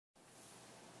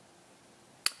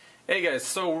Hey guys,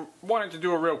 so wanted to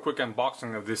do a real quick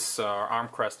unboxing of this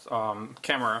Amcrest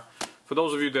camera. For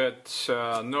those of you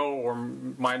that know or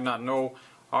might not know,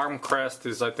 Amcrest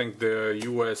is, I think, the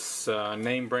US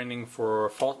name branding for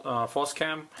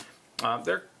Foscam.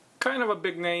 They're kind of a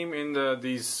big name in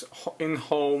these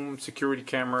in-home security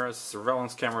cameras,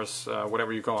 surveillance cameras,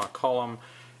 whatever you call them,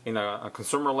 in a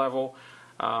consumer level.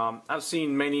 I've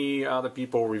seen many other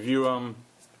people review them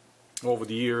over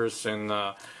the years, and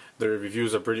their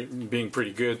reviews are being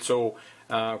pretty good. So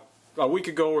a week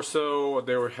ago or so,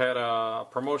 they had a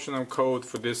promotional code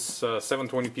for this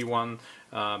 720p one.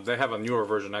 They have a newer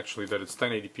version actually that it's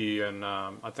 1080p, and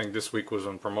I think this week was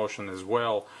on promotion as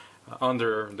well,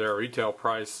 under their retail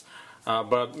price.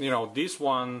 But you know, this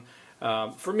one,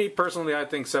 for me personally, I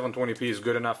think 720p is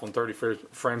good enough on 30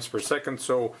 frames per second.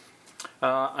 So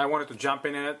I wanted to jump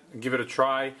in it, give it a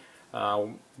try.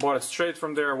 Bought it straight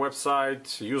from their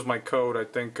website, used my code. I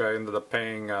think I ended up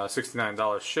paying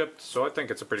 $69 shipped, so I think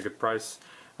it's a pretty good price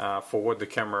for what the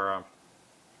camera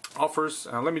offers.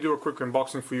 Let me do a quick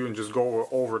unboxing for you and just go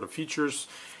over the features,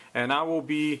 and I will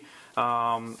be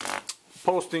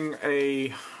posting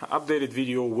a updated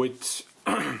video with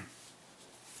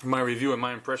my review and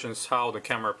my impressions how the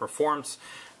camera performs.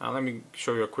 Let me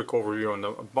show you a quick overview on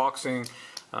the unboxing.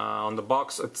 On the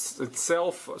box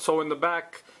itself, so in the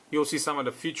back you'll see some of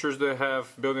the features they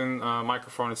have: built-in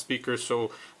microphone and speakers.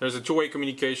 So there's a two-way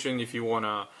communication if you want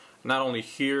to not only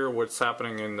hear what's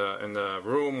happening in the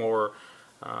room or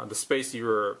the space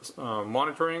you're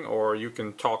monitoring, or you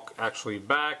can talk actually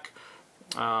back.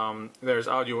 There's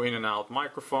audio in and out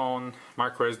microphone,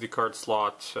 micro SD card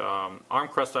slot.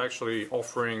 Amcrest are actually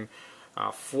offering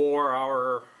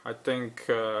 4-hour, I think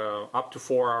up to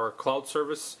 4-hour cloud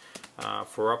service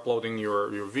for uploading your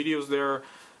videos there.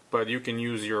 But you can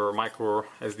use your micro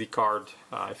SD card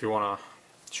if you want to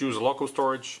choose a local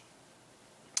storage.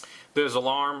 There's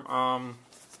alarm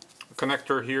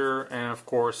connector here, and of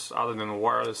course, other than the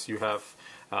wireless, you have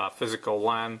physical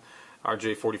LAN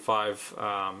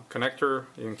RJ45 connector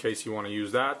in case you want to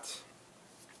use that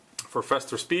for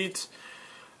faster speeds.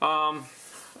 On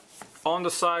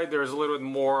the side, there's a little bit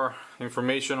more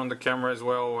information on the camera as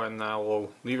well, and I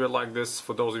will leave it like this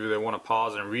for those of you that want to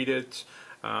pause and read it.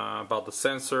 About the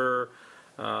sensor,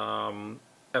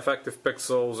 effective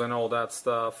pixels, and all that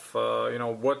stuff. You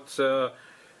know what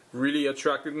really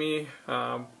attracted me?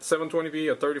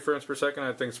 720p at 30 frames per second.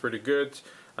 I think it's pretty good.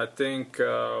 I think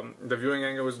the viewing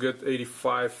angle is good,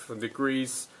 85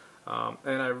 degrees,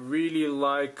 and I really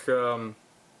like,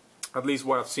 at least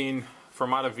what I've seen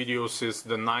from other videos, is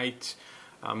the night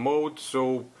mode.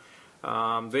 So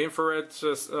the infrared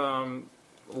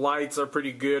lights are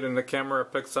pretty good, and the camera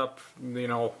picks up, you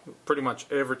know, pretty much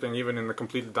everything, even in the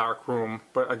completely dark room.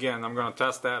 But again, I'm gonna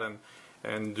test that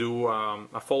and do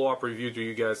a follow-up review to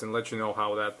you guys and let you know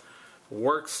how that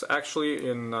works actually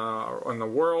in the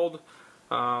world.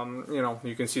 You know,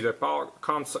 you can see the power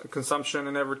consumption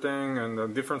and everything, and the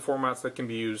different formats that can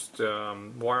be used,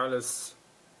 wireless,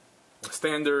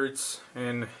 standards,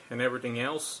 and everything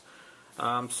else.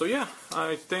 So yeah,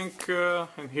 I think,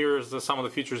 and here's some of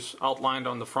the features outlined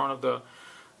on the front of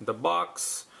the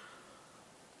box.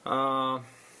 They're,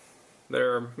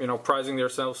 you know, prizing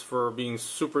themselves for being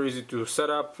super easy to set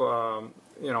up.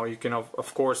 You know, you can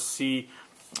of course see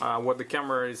what the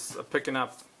camera is picking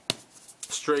up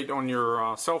straight on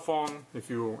your cell phone. If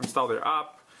you install their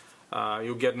app,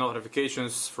 you'll get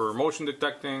notifications for motion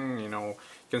detecting. You know,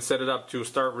 you can set it up to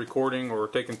start recording or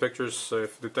taking pictures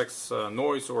if it detects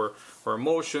noise or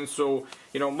motion. So,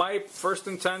 you know, my first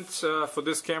intent for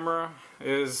this camera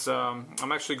is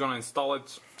I'm actually going to install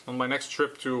it on my next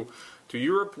trip to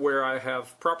Europe, where I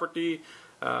have property,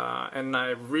 and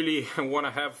I really want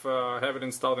to have it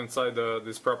installed inside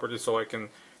this property, so I can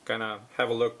kind of have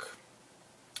a look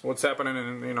what's happening,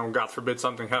 and, you know, God forbid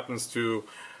something happens to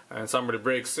and somebody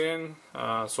breaks in,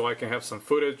 so I can have some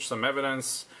footage, some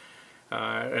evidence,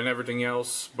 and everything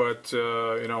else. But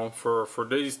you know, for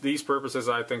these purposes,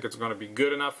 I think it's going to be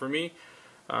good enough for me.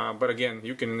 But again,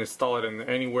 you can install it in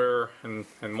anywhere and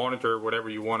monitor whatever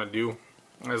you want to do,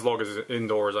 as long as it's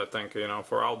indoors. I think, you know,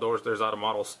 for outdoors, there's other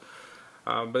models.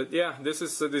 But yeah, this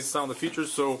is some of the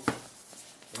features. So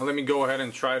let me go ahead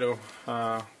and try to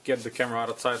get the camera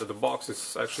outside of the box.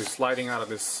 It's actually sliding out of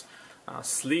this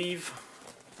sleeve.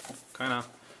 Kind of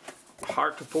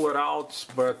hard to pull it out,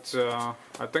 but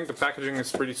I think the packaging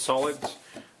is pretty solid.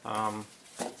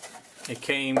 It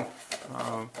came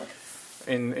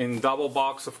in double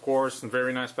box, of course, and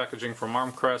very nice packaging from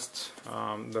Amcrest.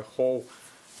 The whole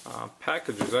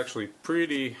package is actually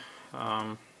pretty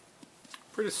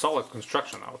solid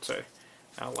construction, I would say.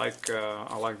 I like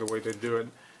the way they do it.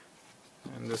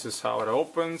 and this is how it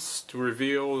opens to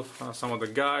reveal some of the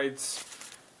guides,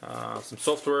 some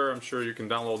software. I'm sure you can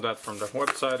download that from the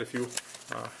website if you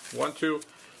want to.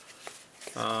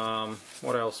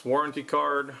 What else? Warranty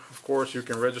card. Of course, you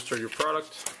can register your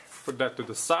product. Put that to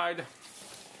the side.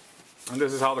 And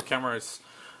this is how the camera is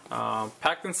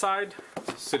packed inside,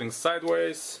 sitting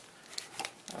sideways.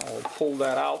 I'll pull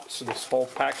that out, this whole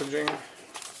packaging,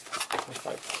 if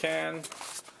I can.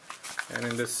 And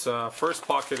in this first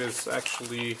pocket is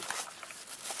actually,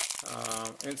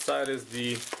 inside is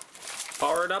the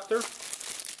power adapter,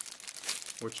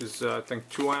 which is I think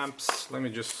 2 amps. Let me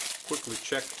just quickly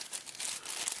check.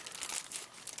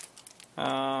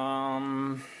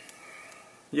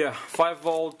 Yeah, 5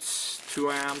 volts,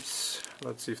 2 amps.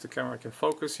 Let's see if the camera can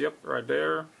focus. Yep, right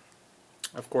there.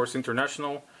 Of course,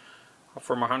 international,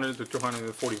 from 100 to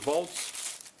 240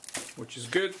 volts, which is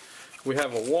good. We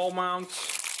have a wall mount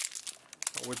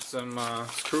with some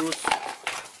screws.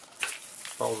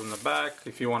 Falls in the back.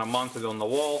 If you want to mount it on the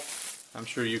wall, I'm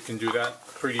sure you can do that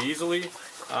pretty easily.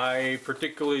 I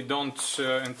particularly don't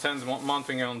intend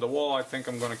mounting it on the wall. I think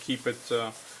I'm going to keep it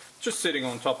just sitting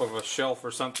on top of a shelf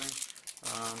or something.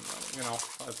 You know,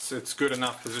 it's good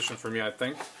enough position for me, I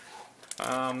think.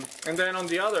 And then on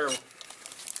the other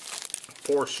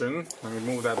portion, let me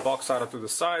move that box out to the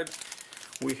side,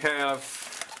 we have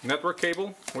network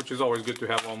cable, which is always good to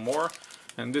have one more.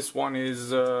 And this one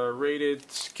is rated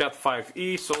Cat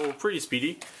 5e, so pretty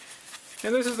speedy.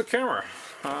 And this is the camera.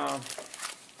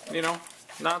 You know,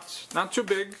 not too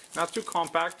big, not too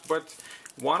compact, but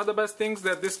one of the best things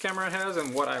that this camera has,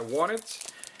 and what I wanted,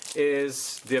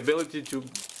 is the ability to,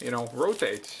 you know,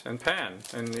 rotate and pan.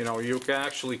 And you know, you can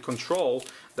actually control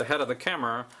the head of the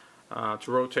camera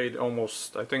to rotate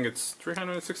almost, I think it's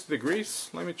 360 degrees.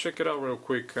 Let me check it out real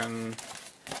quick and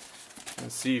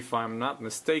see if I'm not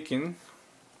mistaken,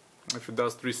 if it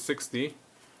does 360.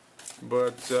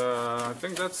 But I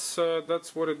think that's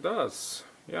what it does.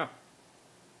 Yeah.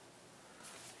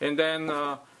 And then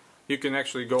you can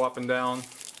actually go up and down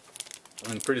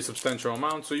in pretty substantial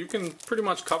amount, so you can pretty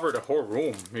much cover the whole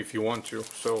room if you want to.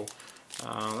 So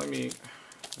let me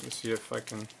see if I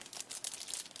can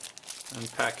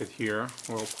unpack it here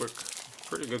real quick.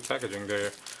 Pretty good packaging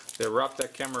there. They wrapped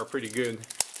that camera pretty good,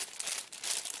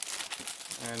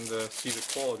 and see the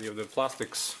quality of the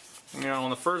plastics. You know,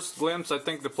 on the first glimpse, I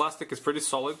think the plastic is pretty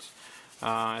solid.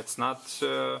 It's not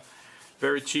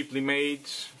very cheaply made,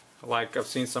 like I've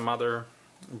seen some other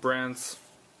brands.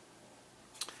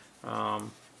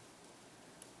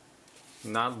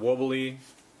 Not wobbly.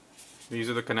 These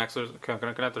are the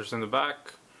connectors in the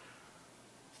back.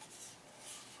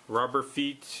 Rubber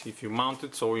feet if you mount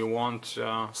it, so you won't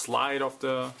slide off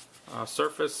the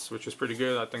surface, which is pretty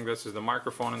good. I think this is the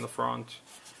microphone in the front.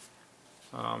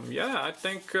 Yeah, I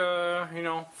think you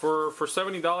know, for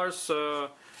 $70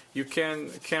 you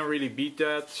can't really beat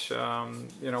that.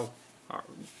 You know,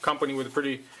 company with a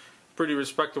pretty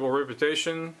respectable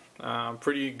reputation,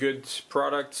 pretty good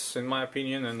products in my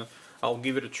opinion, and I'll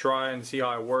give it a try and see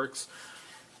how it works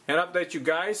and update you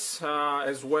guys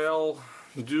as well.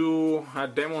 Do a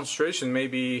demonstration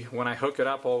maybe when I hook it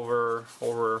up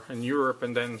over in Europe,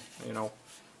 and then, you know,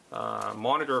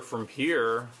 monitor from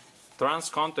here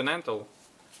transcontinental.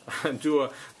 do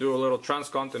a little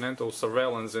transcontinental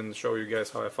surveillance and show you guys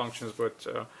how it functions, but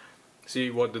see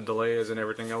what the delay is and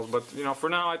everything else. But you know, for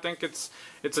now I think it's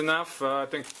enough. I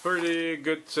think pretty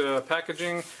good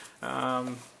packaging,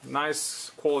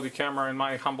 nice quality camera in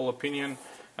my humble opinion.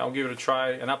 I'll give it a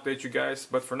try and update you guys,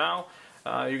 but for now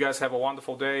you guys have a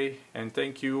wonderful day, and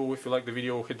thank you. If you like the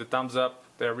video, hit the thumbs up.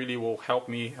 That really will help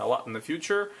me a lot in the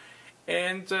future,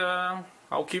 and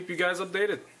I'll keep you guys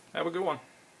updated. Have a good one.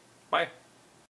 Bye.